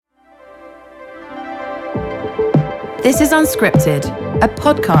This is Unscripted, a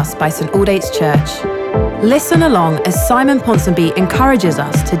podcast by St Aldate's Church. Listen along as Simon Ponsonby encourages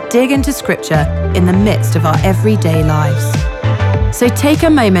us to dig into Scripture in the midst of our everyday lives. So take a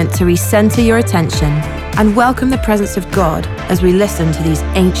moment to recenter your attention and welcome the presence of God as we listen to these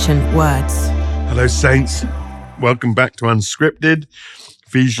ancient words. Hello, saints. Welcome back to Unscripted,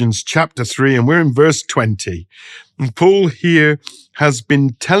 Ephesians chapter 3, and we're in verse 20. And Paul here has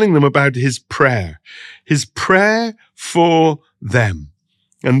been telling them about his prayer for them.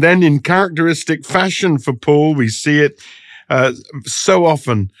 And then in characteristic fashion for Paul, we see it so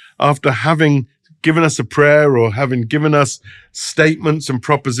often after having given us a prayer or having given us statements and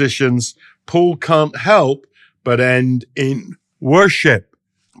propositions, Paul can't help but end in worship.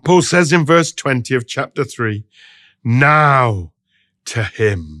 Paul says in verse 20 of chapter 3, "Now to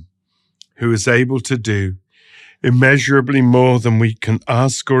him who is able to do immeasurably more than we can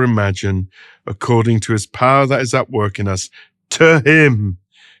ask or imagine, according to his power that is at work in us, to him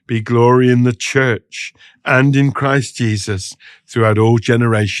be glory in the church and in Christ Jesus throughout all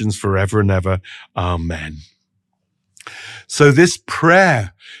generations forever and ever. Amen." So this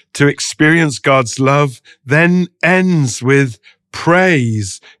prayer to experience God's love then ends with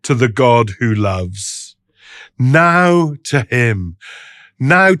praise to the God who loves. Now to him.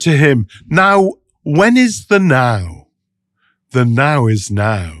 Now to him. Now, when is the now? The now is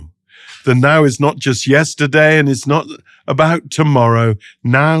now. The now is not just yesterday and it's not about tomorrow.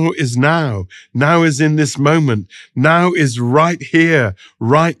 Now is now. Now is in this moment. Now is right here,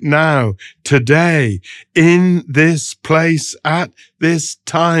 right now, today, in this place, at this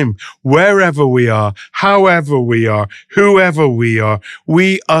time, wherever we are, however we are, whoever we are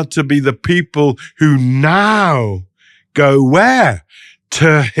to be the people who now go where?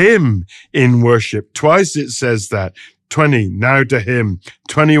 To him in worship. Twice it says that. 20, now to him.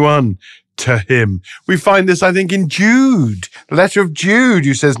 21, to him. We find this, I think, in Jude, the letter of Jude,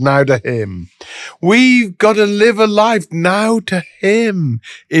 who says now to him. We've got to live a life now to him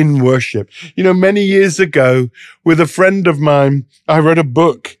in worship. You know, many years ago, with a friend of mine, I wrote a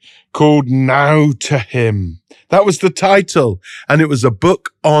book called Now to Him. That was the title, and it was a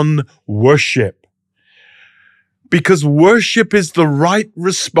book on worship. Because worship is the right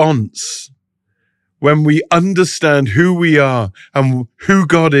response when we understand who we are and who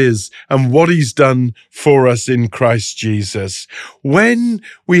God is and what he's done for us in Christ Jesus. When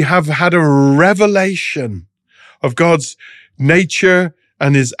we have had a revelation of God's nature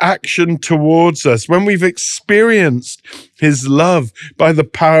and his action towards us, when we've experienced his love by the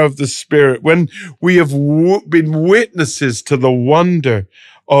power of the Spirit, when we have been witnesses to the wonder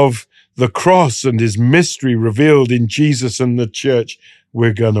of the cross and his mystery revealed in Jesus and the church,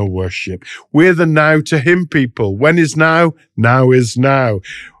 we're going to worship. We're the now to him people. When is now? Now is now.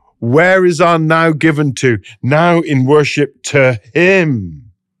 Where is our now given to? Now in worship to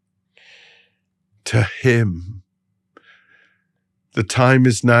him. To him. The time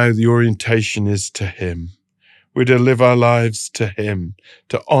is now. The orientation is to him. We're to live our lives to him,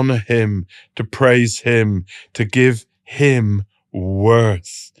 to honor him, to praise him, to give him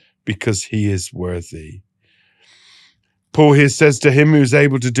worth, because he is worthy. Paul here says to him who is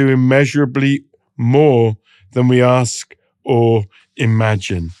able to do immeasurably more than we ask or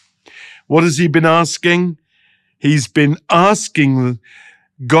imagine. What has he been asking? He's been asking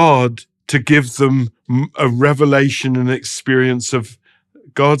God to give them a revelation and experience of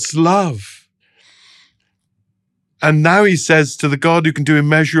God's love. And now he says to the God who can do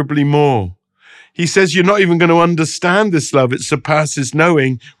immeasurably more. He says, you're not even going to understand this love. It surpasses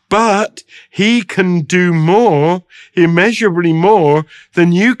knowing, but he can do more, immeasurably more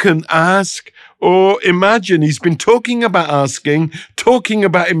than you can ask or imagine. He's been talking about asking, talking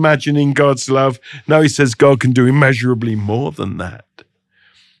about imagining God's love. Now he says God can do immeasurably more than that.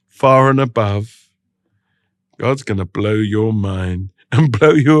 Far and above. God's going to blow your mind and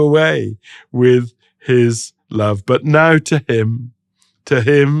blow you away with his love. But now to him, to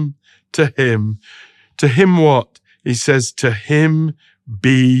him, to him. To him what? He says, to him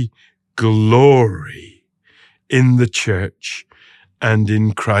be glory in the church and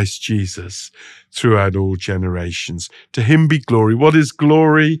in Christ Jesus throughout all generations. To him be glory. What is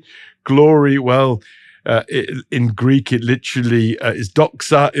glory? Glory, well, in Greek, it literally is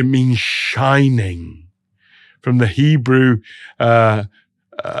doxa. It means shining. From the Hebrew,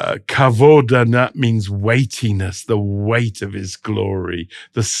 kavod, and that means weightiness, the weight of his glory,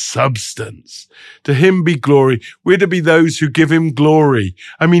 the substance. To him be glory. We're to be those who give him glory.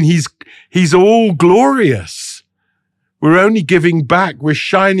 I mean, he's all glorious. We're only giving back. We're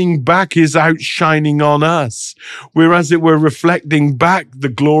shining back his outshining on us. We're, as it were, reflecting back the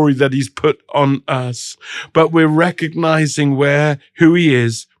glory that he's put on us. But we're recognizing who he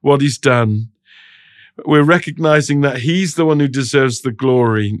is, what he's done. We're recognizing that he's the one who deserves the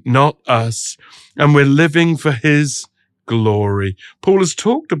glory, not us. And we're living for his glory. Paul has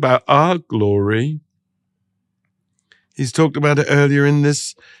talked about our glory. He's talked about it earlier in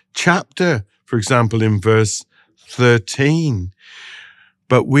this chapter. For example, in verse 13.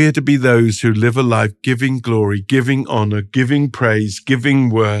 But we're to be those who live a life giving glory, giving honor, giving praise, giving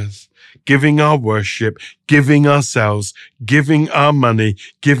worth, giving our worship, giving ourselves, giving our money,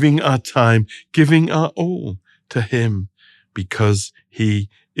 giving our time, giving our all to him, because he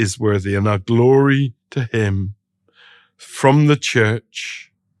is worthy. And our glory to him from the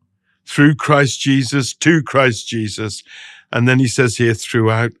church, through Christ Jesus, to Christ Jesus. And then he says here,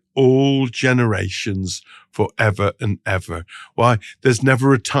 throughout all generations, forever and ever. Why? There's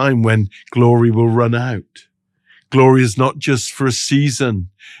never a time when glory will run out. Glory is not just for a season.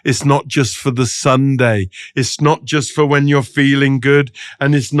 It's not just for the Sunday. It's not just for when you're feeling good.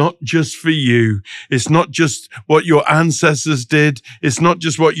 And it's not just for you. It's not just what your ancestors did. It's not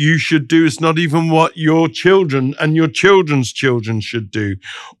just what you should do. It's not even what your children and your children's children should do.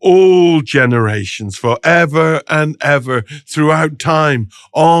 All generations, forever and ever, throughout time,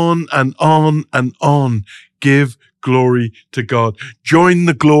 on and on and on, give glory to God. Join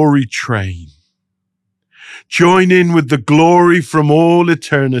the glory train. Join in with the glory from all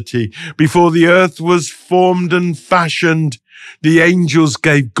eternity. Before the earth was formed and fashioned, the angels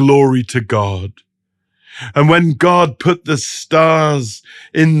gave glory to God. And when God put the stars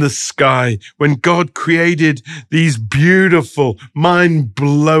in the sky, when God created these beautiful,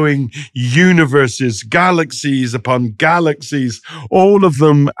 mind-blowing universes, galaxies upon galaxies, all of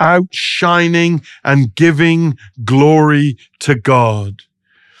them outshining and giving glory to God.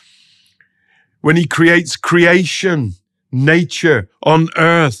 When he creates creation, nature on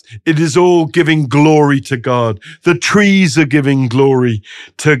earth, it is all giving glory to God. The trees are giving glory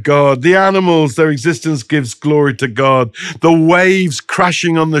to God. The animals, their existence gives glory to God. The waves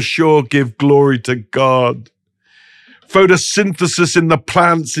crashing on the shore give glory to God. Photosynthesis in the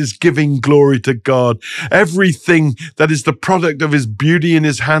plants is giving glory to God. Everything that is the product of his beauty and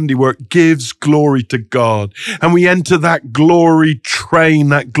his handiwork gives glory to God. And we enter that glory train,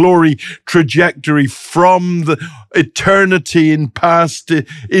 that glory trajectory from the eternity in past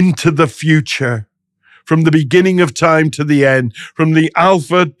into the future. From the beginning of time to the end, from the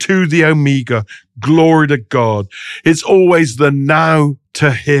Alpha to the Omega, glory to God. It's always the now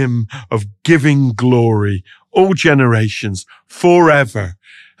to him of giving glory. All generations, forever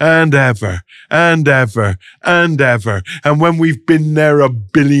and ever and ever and ever. And when we've been there 1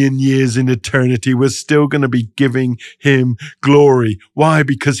 billion years in eternity, we're still going to be giving him glory. Why?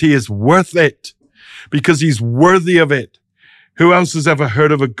 Because he is worth it. Because he's worthy of it. Who else has ever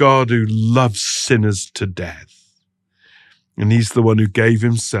heard of a God who loves sinners to death? And he's the one who gave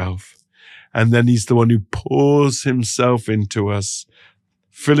himself. And then he's the one who pours himself into us,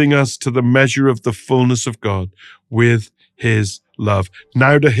 filling us to the measure of the fullness of God with his love.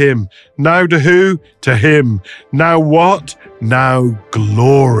 Now to him. Now to who? To him. Now what? Now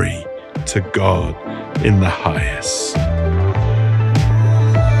glory to God in the highest.